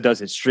Gusto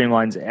does, it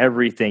streamlines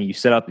everything. You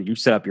set up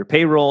your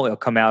payroll. It'll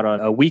come out on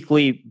a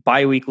weekly,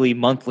 bi-weekly,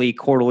 monthly,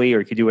 quarterly, or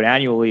you could do it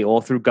annually,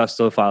 all through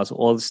Gusto files,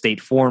 all the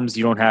state forms.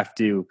 You don't have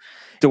to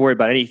worry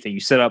about anything. You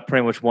set up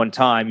pretty much one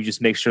time. You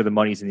just make sure the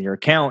money's in your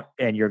account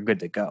and you're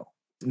good to go.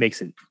 It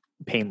makes it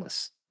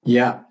painless.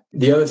 Yeah.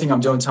 The other thing I'm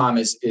doing, Tom,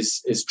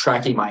 is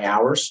tracking my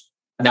hours.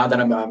 Now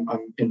that I'm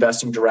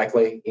investing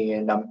directly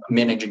and I'm a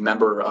managing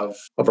member of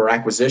our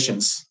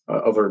acquisitions,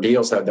 of our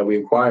deals that we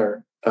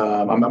acquire,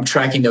 I'm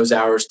tracking those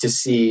hours to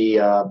see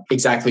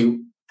exactly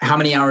how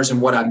many hours and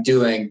what I'm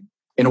doing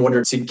in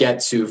order to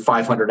get to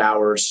 500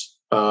 hours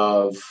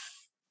of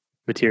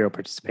material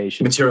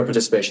participation.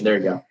 There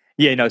you go.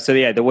 Yeah, so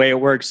the way it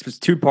works, there's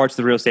two parts of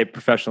the real estate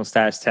professional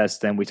status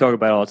test, and we talk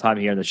about it all the time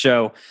here on the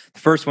show. The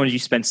first one is you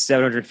spend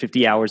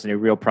 750 hours in a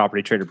real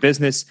property trader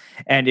business.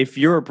 And if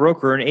you're a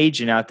broker or an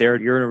agent out there,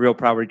 you're in a real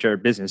property trader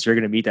business, you're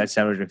going to meet that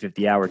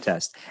 750 hour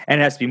test. And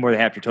it has to be more than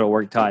half your total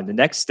work time. The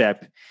next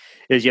step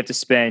is you have to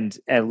spend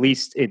at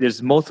least,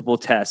 there's multiple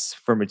tests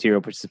for material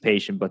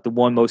participation, but the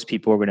one most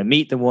people are going to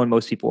meet, the one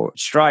most people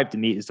strive to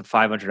meet is the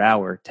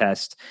 500-hour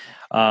test.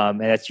 And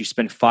that's you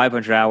spend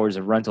 500 hours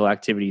of rental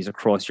activities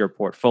across your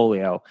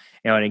portfolio.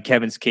 And in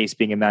Kevin's case,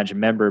 being a managing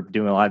member,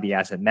 doing a lot of the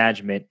asset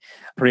management,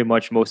 pretty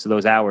much most of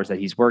those hours that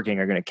he's working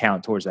are going to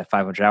count towards that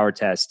 500-hour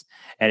test.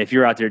 And if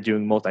you're out there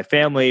doing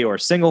multifamily or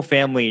single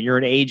family and you're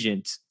an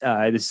agent,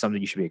 this is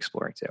something you should be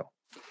exploring too.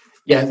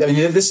 Yeah, I mean,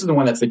 this is the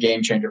one that's the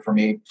game changer for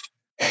me.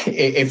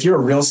 If you're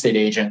a real estate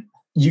agent,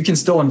 you can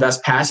still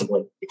invest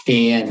passively.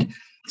 And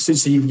so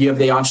you have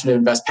the option to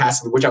invest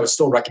passively, which I would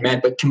still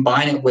recommend, but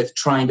combine it with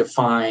trying to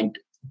find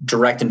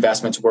direct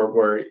investments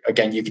where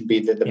again, you can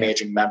be the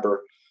managing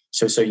member.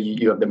 So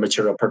you have the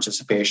material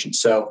participation.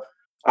 So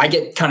I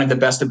get kind of the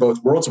best of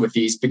both worlds with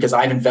these because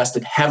I've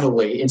invested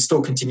heavily and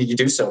still continue to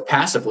do so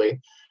passively.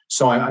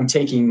 So I'm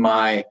taking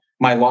my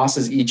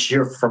losses each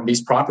year from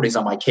these properties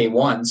on my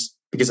K1s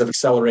because of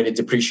accelerated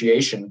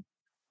depreciation,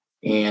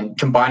 and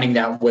combining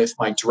that with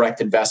my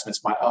direct investments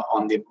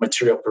on the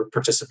material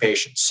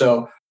participation.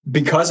 So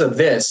because of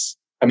this,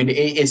 I mean,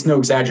 it's no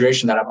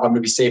exaggeration that I'm going to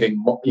be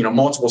saving,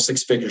 multiple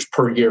six figures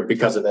per year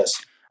because of this.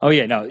 Oh,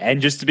 yeah, no. And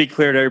just to be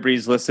clear to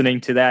everybody's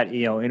listening to that,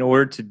 in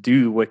order to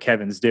do what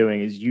Kevin's doing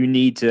is you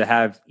need to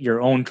have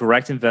your own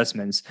direct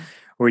investments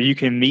where you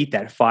can meet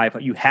that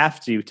you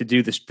have to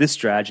do this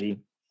strategy.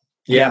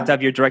 You have Yeah. to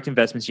have your direct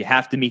investments. You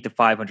have to meet the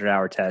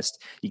 500-hour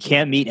test. You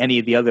can't meet any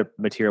of the other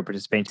material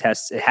participating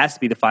tests. It has to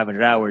be the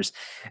 500 hours.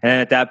 And then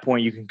at that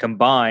point, you can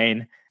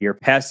combine your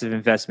passive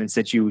investments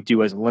that you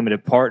do as a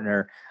limited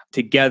partner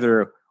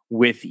together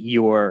with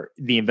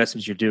the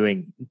investments you're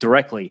doing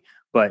directly.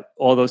 But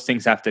all those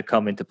things have to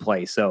come into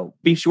play. So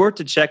be sure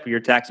to check with your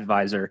tax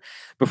advisor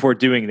before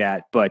doing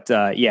that. But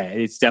yeah,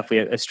 it's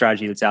definitely a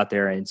strategy that's out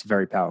there, and it's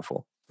very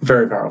powerful.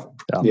 Very powerful.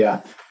 So.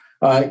 Yeah.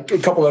 A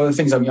couple other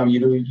things I'm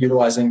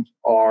utilizing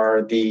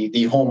are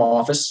the home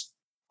office.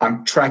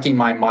 I'm tracking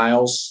my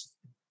miles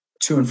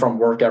to and from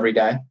work every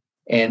day.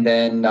 And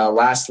then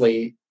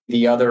lastly,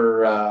 the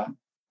other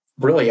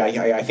really,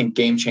 I think,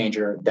 game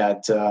changer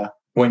that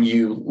when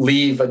you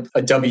leave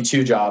a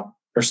W-2 job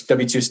or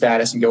W-2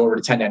 status and go over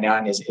to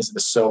 1099 is the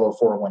solo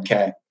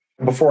 401k.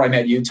 Before I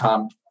met you,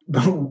 Tom,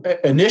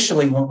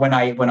 initially when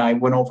I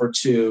went over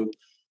to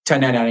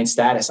 1099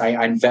 status,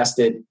 I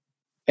invested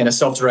in a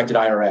self-directed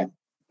IRA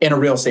in a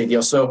real estate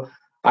deal. So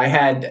I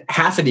had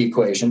half of the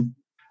equation,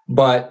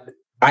 but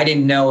I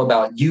didn't know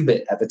about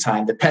UBIT at the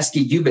time, the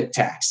pesky UBIT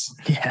tax.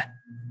 Yeah.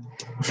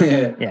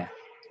 Yeah.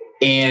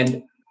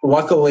 And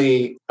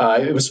luckily,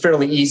 it was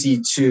fairly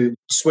easy to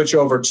switch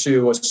over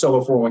to a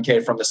solo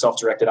 401k from the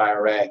self-directed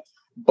IRA.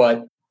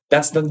 But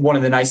that's one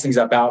of the nice things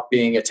about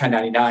being a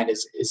 1099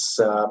 is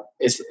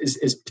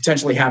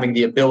potentially having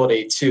the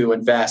ability to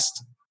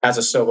invest as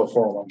a solo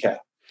 401k.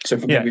 So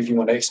if you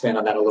want to expand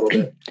on that a little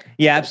bit.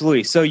 Yeah,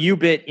 absolutely. So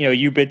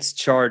UBIT's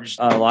charged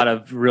a lot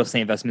of real estate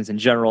investments in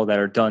general that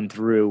are done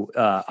through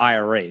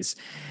IRAs.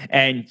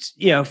 And,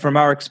 from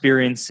our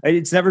experience,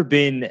 it's never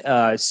been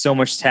so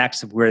much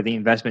tax where the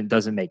investment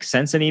doesn't make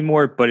sense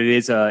anymore, but it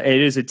is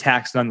a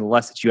tax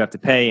nonetheless that you have to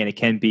pay, and it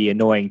can be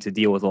annoying to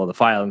deal with all the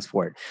filings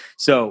for it.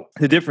 So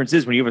the difference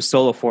is when you have a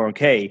solo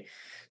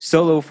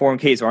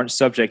 401ks aren't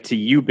subject to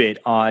UBIT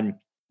on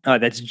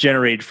that's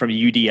generated from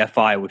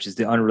UDFI, which is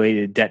the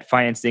unrelated debt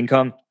financed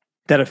income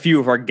that a few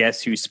of our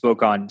guests who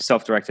spoke on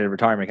self-directed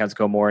retirement accounts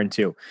go more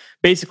into.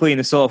 Basically, in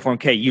the solo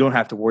 401k, you don't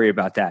have to worry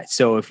about that.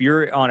 So if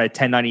you're on a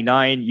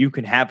 1099, you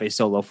can have a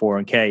solo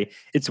 401k.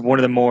 It's one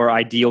of the more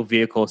ideal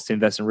vehicles to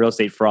invest in real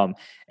estate from.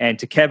 And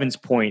to Kevin's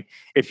point,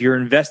 if you're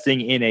investing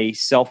in a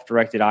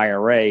self-directed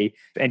IRA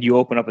and you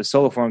open up a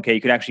solo 401k,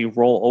 you can actually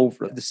roll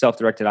over the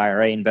self-directed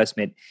IRA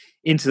investment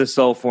into the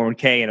solo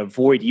 401k and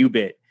avoid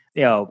UBIT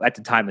at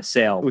the time of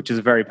sale, which is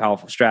a very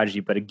powerful strategy.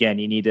 But again,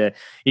 you need to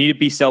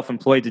be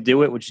self-employed to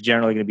do it, which is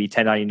generally going to be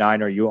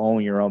 1099, or you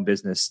own your own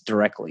business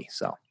directly.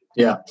 So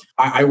yeah,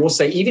 I will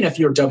say, even if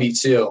you're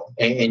W-2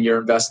 and you're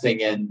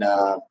investing in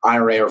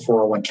IRA or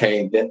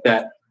 401k,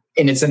 that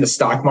and it's in the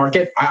stock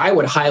market, I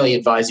would highly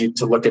advise you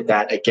to look at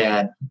that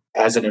again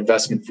as an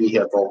investment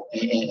vehicle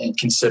and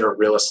consider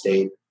real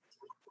estate.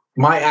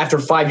 After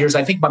 5 years,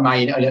 I think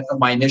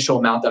my initial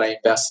amount that I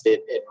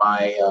invested in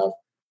my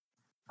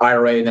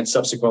IRA and then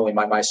subsequently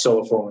my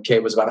solo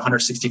 401k was about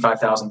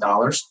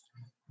 $165,000.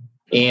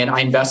 And I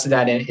invested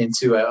that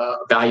into a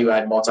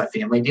value-add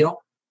multifamily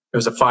deal. It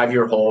was a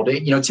 5-year hold.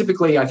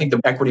 Typically, I think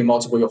the equity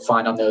multiple you'll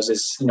find on those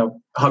is,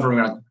 hovering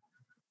around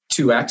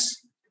 2x.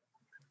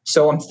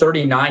 So I'm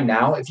 39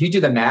 now. If you do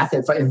the math,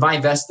 if I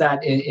invest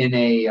that in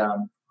a,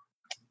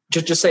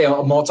 just say a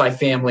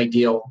multifamily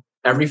deal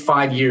every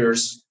 5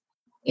 years,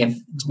 and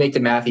to make the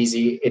math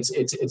easy,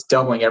 it's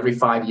doubling every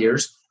 5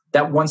 years.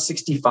 That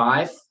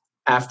 165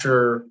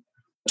 after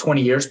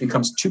 20 years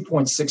becomes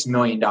 $2.6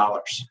 million.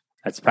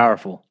 That's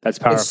powerful.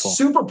 It's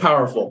super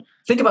powerful.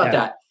 Think about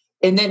that.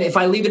 And then if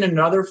I leave it in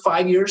another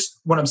 5 years,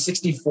 when I'm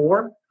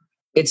 64,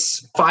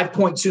 it's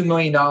 $5.2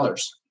 million.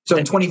 So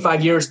in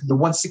 25 years, the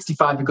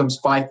 165 becomes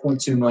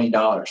 $5.2 million.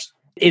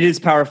 It is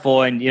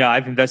powerful. And,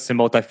 I've invested in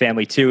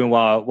multifamily too. And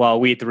while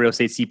we at the Real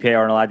Estate CPA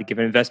aren't allowed to give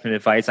investment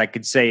advice, I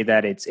could say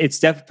that it's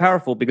definitely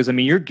powerful because,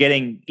 you're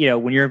getting,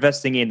 when you're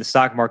investing in the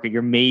stock market,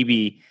 you're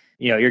maybe,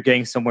 you're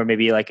getting somewhere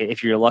maybe like,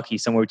 if you're lucky,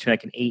 somewhere between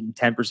like an 8 and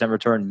 10%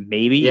 return,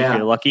 maybe if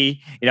you're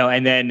lucky,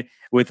 and then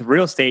with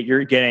real estate,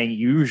 you're getting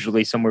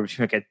usually somewhere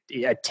between like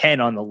a 10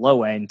 on the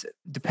low end,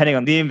 depending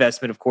on the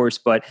investment, of course,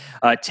 but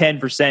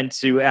 10%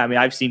 to,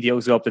 I've seen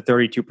deals go up to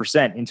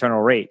 32%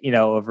 internal rate,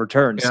 of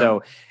return. Yeah.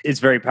 So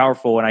it's very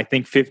powerful. And I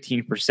think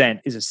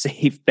 15% is a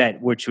safe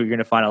bet, which we're going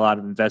to find a lot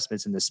of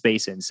investments in the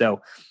space in.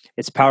 So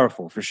it's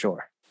powerful for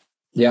sure.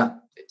 Yeah.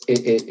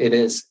 It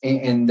is.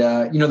 And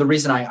the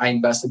reason I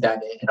invested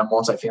that in a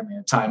multifamily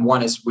at the time,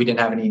 one is we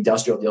didn't have any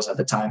industrial deals at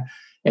the time.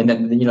 And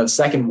then, the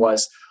second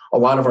was a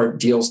lot of our industrial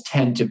deals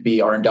tend to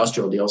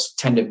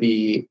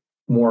be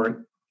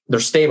more, they're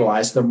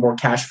stabilized, they're more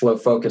cash flow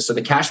focused. So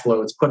the cash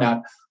flow is putting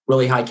out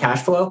really high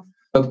cash flow,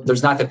 but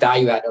there's not the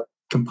value add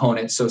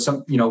component.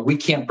 So we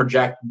can't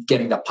project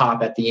getting the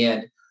pop at the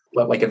end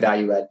like a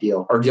value add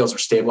deal. Our deals are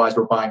stabilized.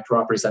 We're buying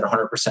properties that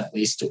are 100%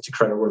 leased to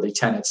credit-worthy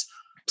tenants.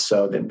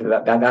 So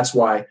that's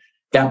why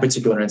that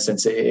particular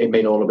instance, it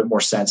made a little bit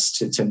more sense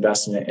to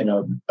invest in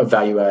a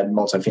value-add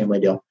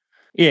multifamily deal.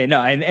 Yeah,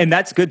 no, and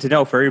that's good to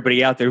know for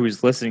everybody out there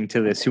who's listening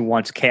to this who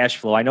wants cash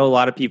flow. I know a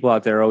lot of people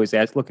out there are always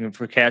looking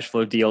for cash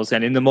flow deals,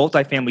 and in the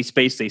multifamily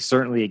space, they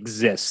certainly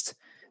exist.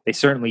 They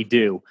certainly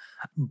do.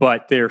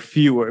 but there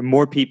are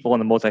more people in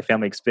the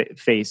multifamily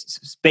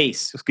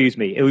space,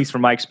 at least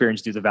from my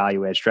experience, do the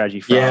value add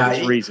strategy for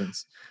obvious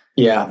reasons.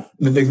 Yeah.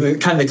 The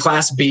kind of the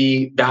Class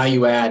B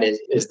value add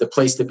is the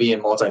place to be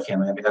in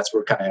multifamily. I mean, that's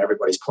where kind of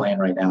everybody's playing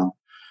right now.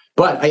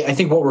 But I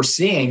think what we're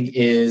seeing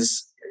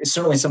is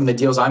certainly some of the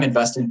deals I'm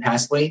invested in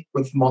passively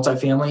with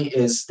multifamily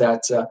is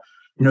that,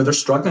 they're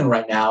struggling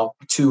right now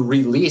to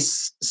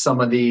release some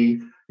of the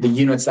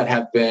units that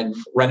have been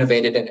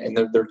renovated and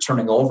they're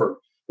turning over.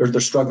 They're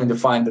struggling to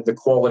find the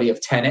quality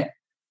of tenant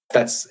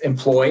that's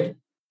employed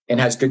and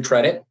has good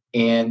credit.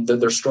 And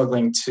they're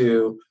struggling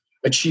to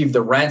achieve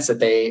the rents that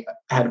they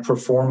had pro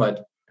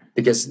forma'd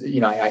because,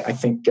 I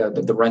think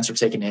the rents are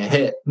taking a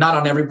hit, not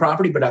on every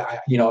property, but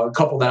a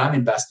couple that I'm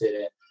invested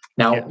in.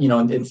 Now, in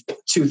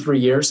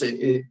 2-3 years,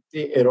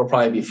 it'll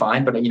probably be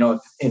fine. But,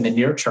 in the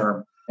near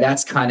term,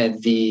 that's kind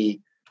of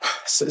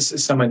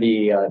some of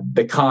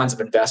the cons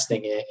of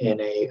investing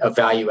in a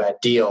value add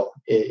deal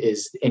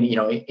is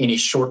any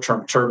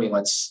short-term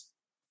turbulence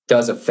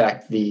does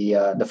affect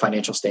the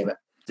financial statement.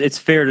 It's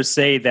fair to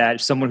say that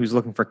someone who's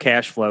looking for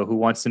cash flow, who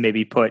wants to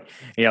maybe put,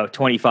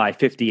 $25,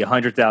 $50,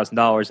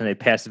 $100,000 in a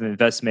passive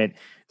investment,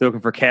 they're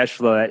looking for cash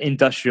flow. That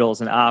industrial is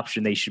an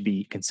option they should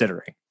be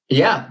considering.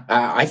 Yeah,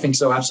 I think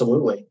so.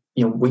 Absolutely.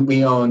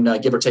 We own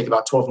give or take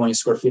about 12 million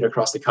square feet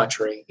across the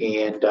country,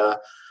 and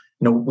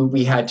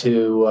we had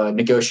to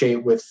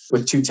negotiate with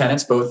 2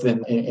 tenants, both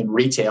in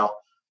retail.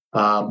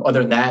 Other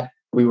than that,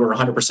 we were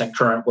 100%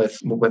 current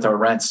with our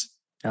rents.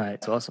 All right,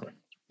 it's awesome.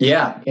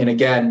 Yeah, and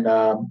again,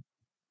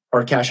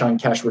 our cash on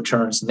cash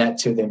returns net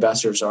to the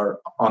investors are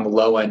on the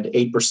low end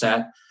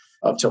 8%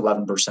 up to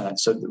 11%.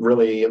 So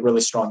really,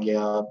 really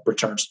strong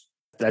returns.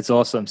 That's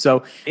awesome.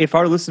 So if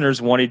our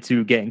listeners wanted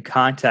to get in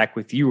contact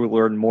with you or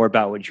learn more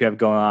about what you have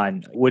going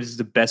on, what is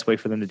the best way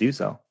for them to do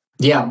so?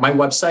 Yeah, my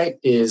website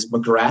is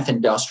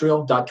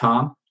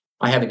McGrathIndustrial.com.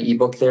 I have an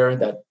ebook there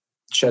that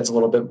sheds a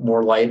little bit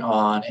more light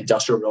on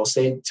industrial real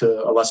estate,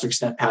 to a lesser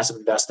extent passive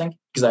investing,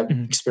 because I've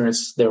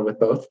experienced there with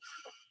both.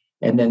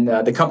 And then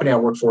the company I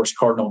work for is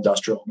Cardinal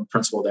Industrial. I'm a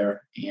principal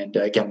there. And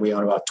again, we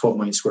own about 12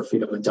 million square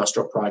feet of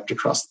industrial product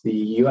across the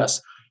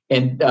U.S.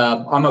 And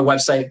on my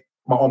website,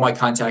 all my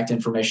contact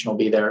information will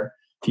be there.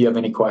 If you have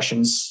any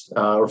questions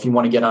or if you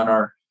want to get on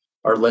our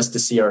list to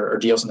see our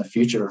deals in the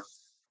future,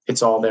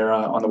 it's all there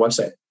on the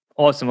website.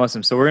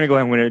 Awesome. So we're going to go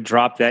ahead and we're going to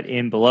drop that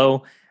in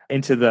below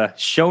into the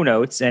show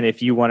notes. And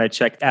if you want to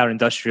check out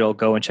industrial,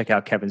 go and check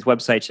out Kevin's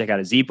website, check out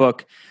his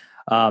ebook.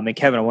 And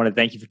Kevin, I want to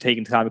thank you for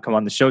taking time to come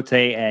on the show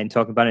today and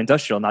talking about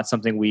industrial, not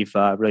something we've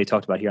really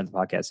talked about here on the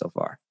podcast so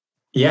far.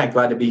 Yeah,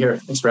 glad to be here.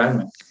 Thanks for having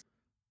me.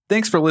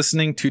 Thanks for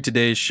listening to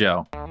today's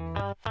show.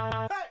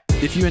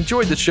 If you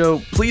enjoyed the show,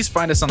 please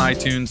find us on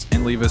iTunes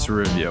and leave us a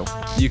review.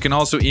 You can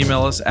also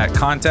email us at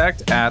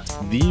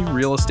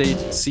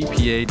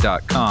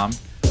contact@therealestatecpa.com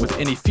with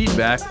any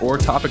feedback or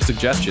topic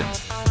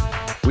suggestions.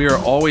 We are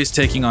always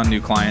taking on new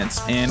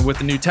clients, and with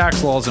the new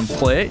tax laws in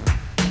play,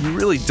 you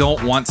really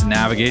don't want to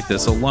navigate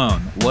this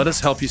alone. Let us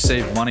help you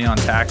save money on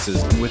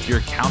taxes and with your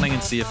accounting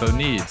and CFO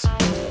needs.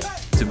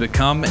 To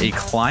become a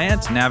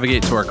client,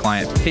 navigate to our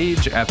client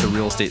page at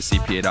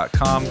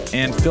therealestatecpa.com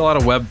and fill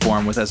out a web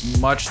form with as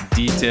much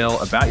detail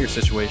about your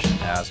situation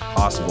as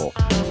possible.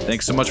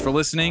 Thanks so much for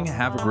listening.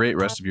 Have a great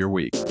rest of your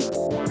week.